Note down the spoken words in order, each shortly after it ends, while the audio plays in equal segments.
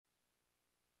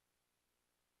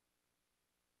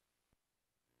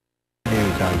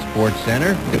on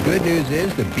SportsCenter. The good news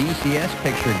is the BCS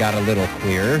picture got a little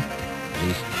clearer, at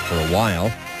least for a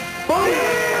while.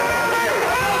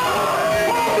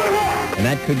 And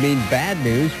that could mean bad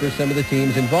news for some of the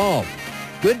teams involved.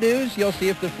 Good news, you'll see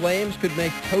if the Flames could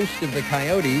make toast of the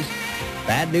Coyotes.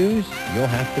 Bad news, you'll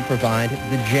have to provide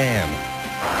the jam.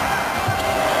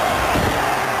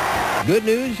 Good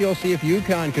news, you'll see if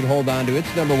UConn could hold on to its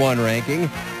 #1 ranking.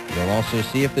 You'll also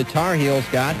see if the Tar Heels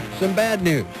got some bad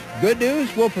news. Good news,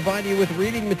 we'll provide you with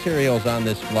reading materials on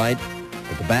this flight.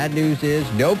 But the bad news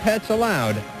is no pets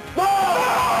allowed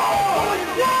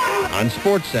on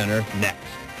SportsCenter next.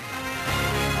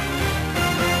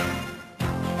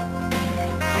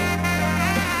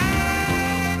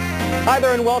 Hi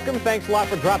there and welcome. Thanks a lot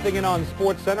for dropping in on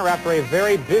SportsCenter after a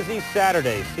very busy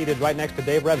Saturday. Seated right next to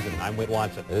Dave Rebson, I'm Whit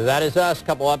Watson. That is us.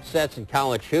 Couple upsets in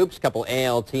college hoops. Couple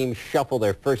AL teams shuffle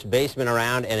their first baseman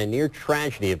around, and a near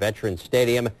tragedy at Veterans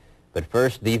Stadium. But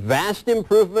first, the vast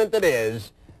improvement that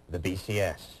is the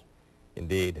BCS.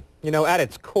 Indeed. You know, at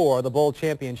its core, the Bowl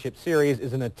Championship Series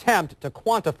is an attempt to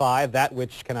quantify that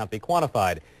which cannot be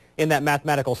quantified. In that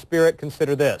mathematical spirit,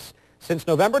 consider this. Since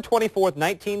November 24th,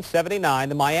 1979,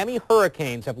 the Miami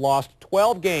Hurricanes have lost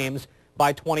 12 games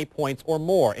by 20 points or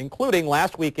more, including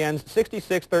last weekend's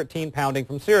 66-13 pounding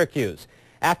from Syracuse.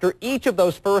 After each of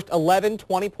those first 11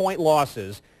 20-point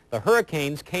losses, the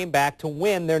Hurricanes came back to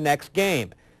win their next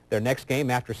game. Their next game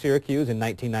after Syracuse in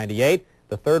 1998,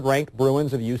 the third-ranked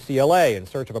Bruins of UCLA in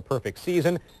search of a perfect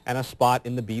season and a spot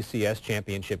in the BCS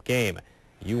championship game.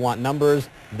 You want numbers,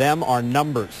 them are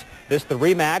numbers. This the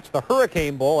rematch, the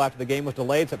Hurricane Bowl, after the game was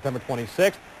delayed September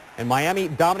 26th, and Miami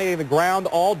dominating the ground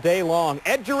all day long.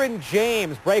 Edgerrin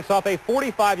James breaks off a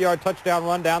 45-yard touchdown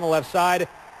run down the left side,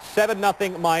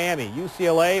 7-0 Miami.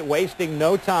 UCLA wasting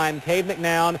no time. Cade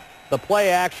McNown, the play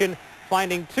action,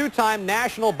 finding two-time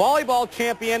national volleyball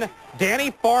champion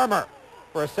Danny Farmer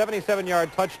for a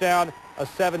 77-yard touchdown, a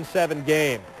 7-7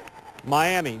 game.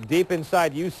 Miami deep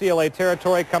inside UCLA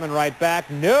territory, coming right back.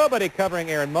 Nobody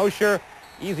covering Aaron Mosher.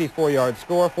 Easy 4-yard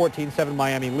score, 14-7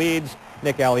 Miami leads.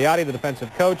 Nick Aliotti, the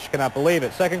defensive coach, cannot believe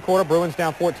it. Second quarter, Bruins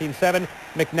down 14-7.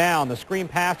 McNown, the screen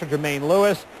pass to Jermaine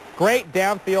Lewis. Great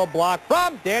downfield block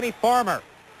from Danny Farmer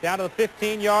down to the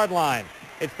 15-yard line.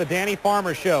 It's the Danny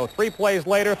Farmer show. 3 plays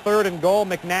later, 3rd and goal,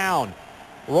 McNown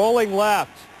rolling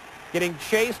left, getting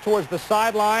chased towards the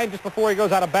sideline just before he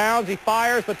goes out of bounds. He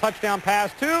fires the touchdown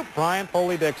pass to Brian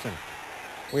Poley-Dixon.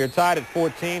 We are tied at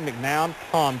 14. McNown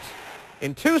pumped.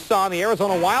 In Tucson, the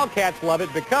Arizona Wildcats love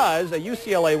it because a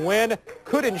UCLA win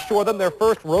could ensure them their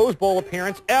first Rose Bowl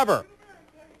appearance ever.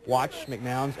 Watch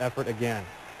McNown's effort again.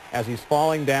 As he's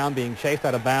falling down, being chased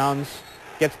out of bounds,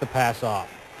 gets the pass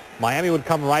off. Miami would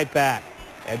come right back.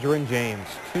 Edgerrin James,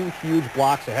 2 huge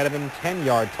blocks ahead of him,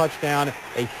 10-yard touchdown,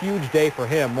 a huge day for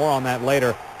him. More on that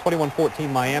later. 21-14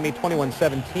 Miami,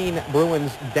 21-17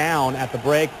 Bruins down at the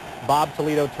break. Bob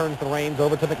Toledo turns the reins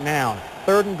over to McNown.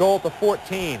 3rd and goal at the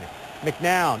 14.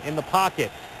 McNown in the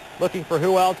pocket, looking for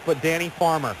who else but Danny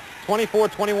Farmer.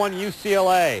 24-21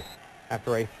 UCLA.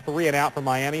 After a 3-and-out for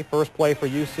Miami, first play for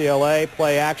UCLA,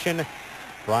 play action,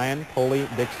 Brian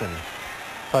Poley-Dixon.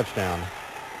 Touchdown.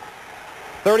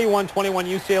 31-21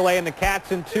 UCLA, and the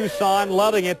Cats in Tucson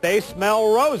loving it. They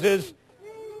smell roses.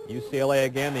 UCLA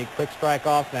again, the quick strike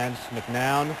offense.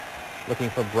 McNown looking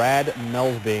for Brad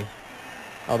Melsby.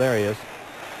 Oh, there he is.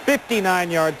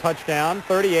 59-yard touchdown,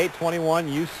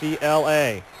 38-21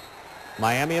 UCLA.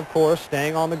 Miami, of course,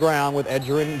 staying on the ground with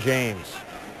Edgerrin James.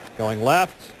 Going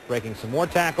left, breaking some more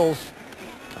tackles,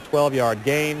 a 12-yard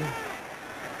gain.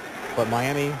 But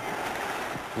Miami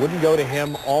wouldn't go to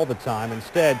him all the time.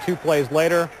 Instead, 2 plays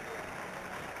later,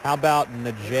 how about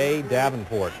Najee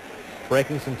Davenport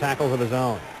breaking some tackles of his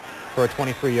own for a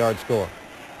 23-yard score.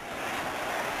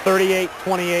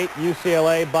 38-28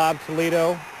 UCLA. Bob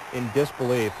Toledo in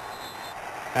disbelief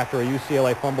after a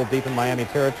UCLA fumble deep in Miami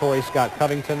territory. Scott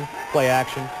Covington, play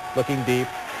action, looking deep.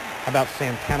 How about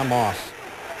Santana Moss?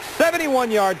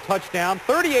 71-yard touchdown,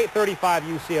 38-35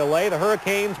 UCLA. The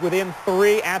Hurricanes within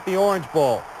 3 at the Orange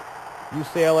Bowl.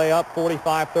 UCLA up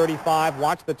 45-35.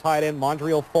 Watch the tight end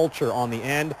Mondreal Fulcher on the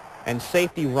end, and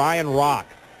safety Ryan Rock.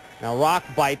 Now Rock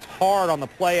bites hard on the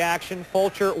play action.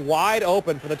 Fulcher wide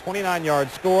open for the 29-yard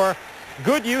score.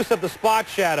 Good use of the spot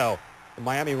shadow. The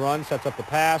Miami run sets up the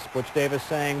pass. Butch Davis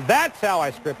saying, "That's how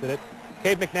I scripted it."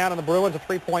 Cade McNown and the Bruins, a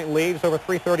 3-point lead. It's over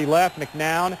 3:30 left.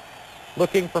 McNown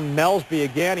looking for Melsby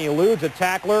again. He eludes a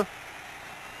tackler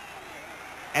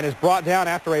and is brought down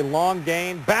after a long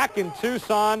gain. Back in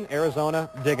Tucson, Arizona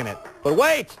digging it. But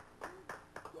wait!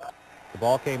 The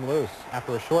ball came loose.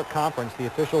 After a short conference, the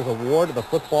officials award the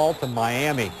football to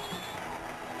Miami.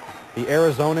 The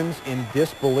Arizonans in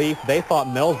disbelief. They thought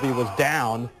Melsby was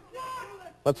down.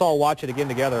 Let's all watch it again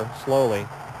together slowly.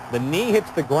 The knee hits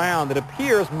the ground. It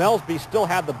appears Melsby still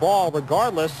had the ball.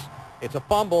 Regardless, it's a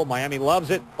fumble. Miami loves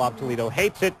it. Bob Toledo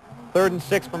hates it. 3rd and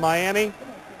 6 for Miami.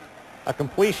 A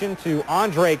completion to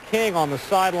Andre King on the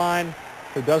sideline,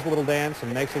 who does a little dance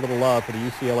and makes a little love for the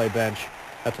UCLA bench.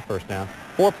 That's a first down.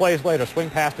 4 plays later, swing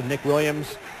pass to Nick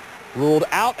Williams. Ruled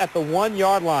out at the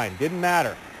 1-yard line. Didn't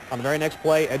matter. On the very next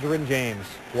play, Edgerrin James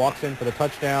walks in for the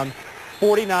touchdown.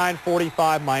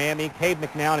 49-45 Miami. Cade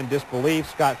McNown in disbelief.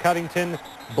 Scott Covington,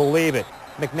 believe it.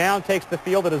 McNown takes the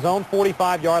field at his own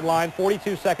 45-yard line.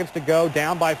 42 seconds to go,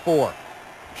 down by 4.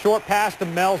 Short pass to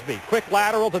Melsby. Quick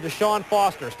lateral to Deshaun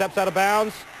Foster. Steps out of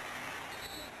bounds.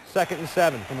 2nd and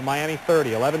 7 from the Miami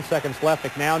 30. 11 seconds left.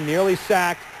 McNown nearly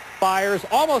sacked. Fires.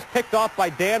 Almost picked off by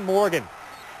Dan Morgan.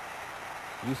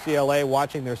 UCLA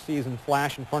watching their season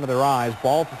flash in front of their eyes.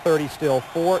 Ball to 30 still.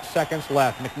 4 seconds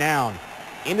left. McNown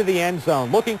into the end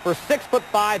zone. Looking for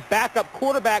 6'5" backup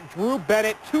quarterback Drew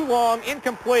Bennett. Too long.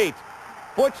 Incomplete.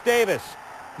 Butch Davis.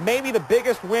 Maybe the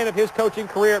biggest win of his coaching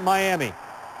career at Miami.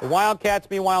 The Wildcats,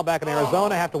 meanwhile, back in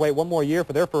Arizona, have to wait 1 more year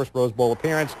for their first Rose Bowl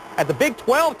appearance. At the Big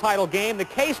 12 title game, the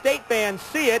K-State fans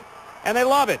see it, and they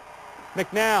love it.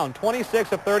 McNown,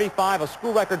 26 of 35, a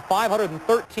school record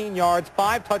 513 yards,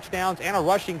 5 touchdowns, and a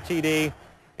rushing TD.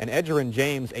 And Edgerrin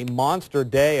James, a monster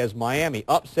day as Miami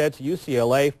upsets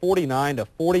UCLA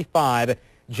 49-45.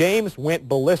 James went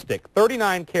ballistic.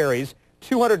 39 carries,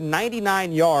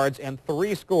 299 yards, and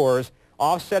 3 scores,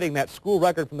 offsetting that school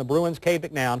record from the Bruins. Cade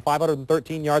McNown,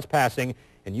 513 yards passing,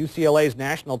 and UCLA's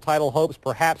national title hopes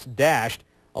perhaps dashed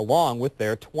along with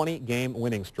their 20-game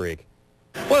winning streak.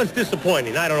 Well, it's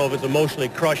disappointing. I don't know if it's emotionally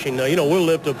crushing. You know, we'll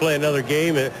live to play another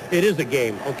game. It is a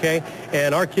game, okay?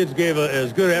 And our kids gave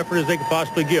as good effort as they could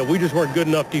possibly give. We just weren't good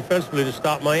enough defensively to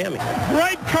stop Miami.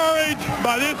 Great courage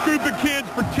by this group of kids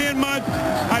for 10 months.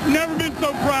 I've never been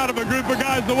so proud of a group of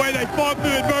guys, the way they fought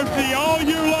through adversity all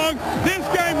year long. This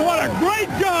game, what a great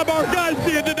job our guys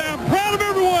did today. I'm proud of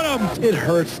every one of them. It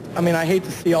hurts. I mean, I hate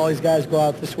to see all these guys go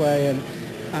out this way, and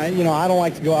I don't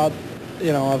like to go out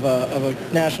of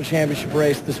a national championship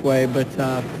race this way, but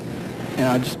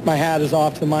just my hat is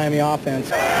off to the Miami offense.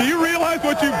 Do you realize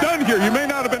what you've done here? You may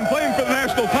not have been playing for the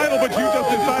national title, but you just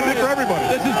decided it for everybody.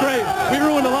 This is great. We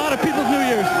ruined a lot of people's New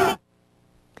Year's.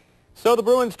 So the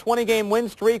Bruins' 20-game win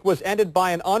streak was ended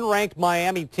by an unranked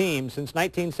Miami team. Since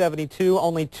 1972,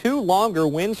 only 2 longer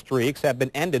win streaks have been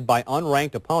ended by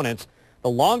unranked opponents. The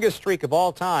longest streak of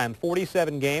all time,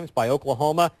 47 games by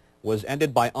Oklahoma, was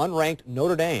ended by unranked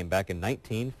Notre Dame back in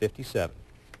 1957.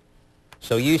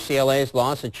 So UCLA's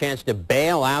lost a chance to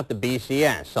bail out the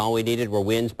BCS. All we needed were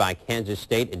wins by Kansas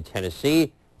State and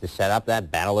Tennessee to set up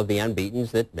that battle of the unbeatens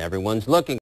that everyone's looking